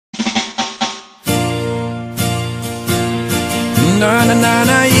Na na na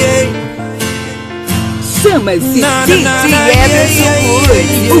na, yeah. Chama-se DJ Everson,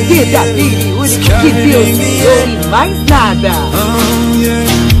 o verdadeiro, único que Deus criou e mais nada.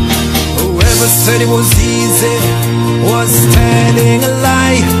 Whoever said it was easy was telling a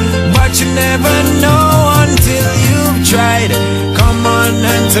lie, but you never know until you've tried. Come on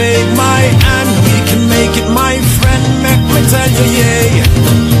and take my hand, we can make it, my friend. Make me tell you, yeah.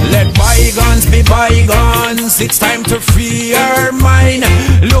 Let bygones be bygones, it's time to free your mind.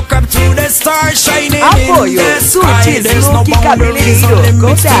 Look up to the stars shining in the sky. There's no boundaries or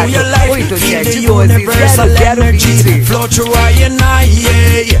limits to your life. Feel the universal energy flow through I and I,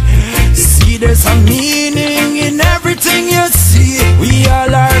 yeah. See, there's a meaning in everything you see. We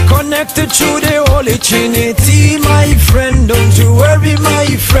all are connected through the Holy Trinity, my friend. Don't you worry, my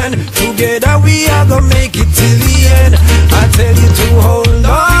friend. Together we are gonna make it till the end. I tell you to hold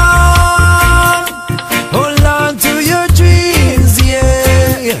on to your dreams,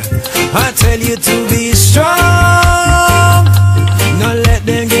 yeah. I tell you to be strong. Don't let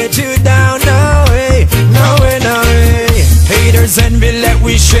them get you down, no way, no way, no way. Haters envy, let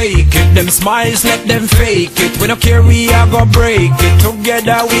we shake it. Them smiles, let them fake it. We don't care, we are gonna break it.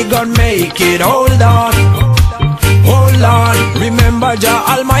 Together we gonna make it. Hold on, hold on. Remember Jah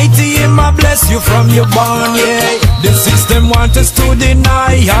Almighty, Him a bless you from your born, yeah. The system want us to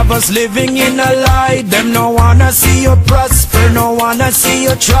deny, have us living in a lie. Them no wanna see you prosper, no wanna see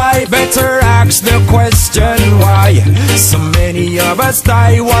you try. Better ask the question why so many of us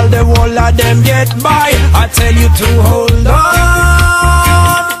die while the whole of them get by. I tell you to hold on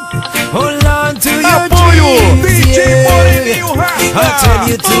to your dreams, yeah. I tell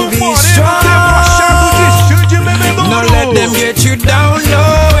you to be strong. Don't let them get you down, no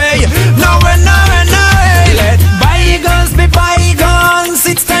way, no way, no way, no way. Let bygones be bygones,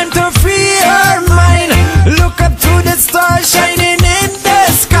 it's time to free your mind. Look up to the stars shining in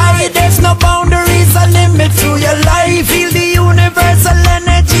the sky. There's no boundaries or limits to your life. Feel the universal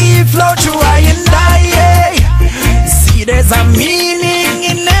energy flow through I and I, yeah. See, there's a meaning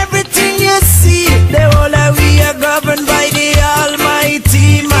in everything you see. The whole of we are governed by the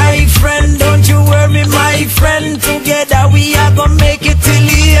Almighty, my friend. Don't you worry, my friend. Together we are gonna make it till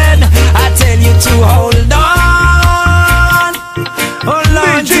the end. I tell you to hold on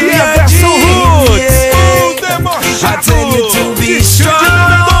to your dreams, yeah. I tell you to be strong.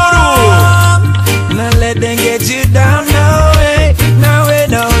 Now let them get you down, no way, no way,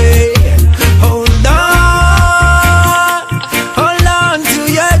 no way. Hold on to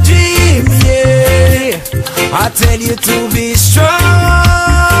your dreams, yeah. I tell you to be strong.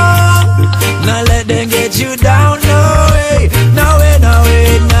 Now let them get you down, no way, no way, no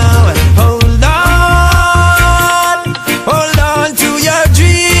way, no way. Hold on to your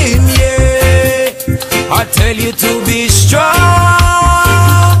dream, yeah. I tell you to be strong.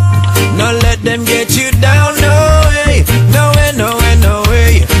 Now let them get you down, no way, no way, no way, no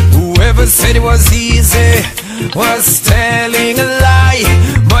way. Whoever said it was easy was telling a lie,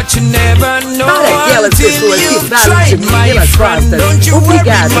 but you never know until you've tried, my friend. Don't you worry,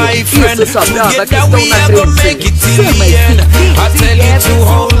 my friend. Together we are gonna make it till the end. I tell you to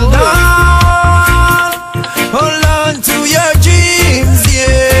hold on to your dreams,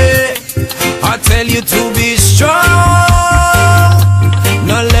 yeah. I tell you to be strong.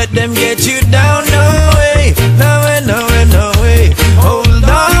 Don't let them get you down, no way, no way, no way, no way.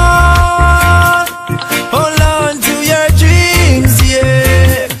 Hold on to your dreams,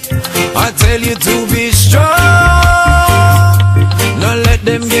 yeah. I tell you to be strong. Don't let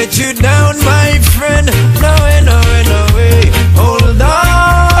them get you down, my friend. No way, no way, no way. Hold on.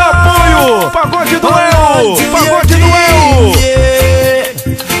 Apoio! Pagode do Eu! Pagode do Eu! Yeah.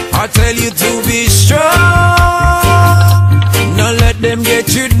 I tell you to be strong. Don't let them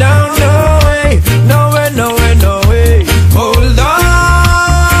get you down, no way, no way, no way, no way. Hold on,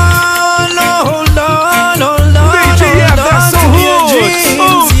 hold on, hold on. DJ Everson, o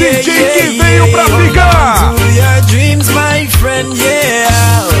DJ que veio pra ficar. To your dreams, my friend,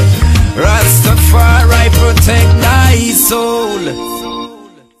 yeah. Rastafari protect thy soul.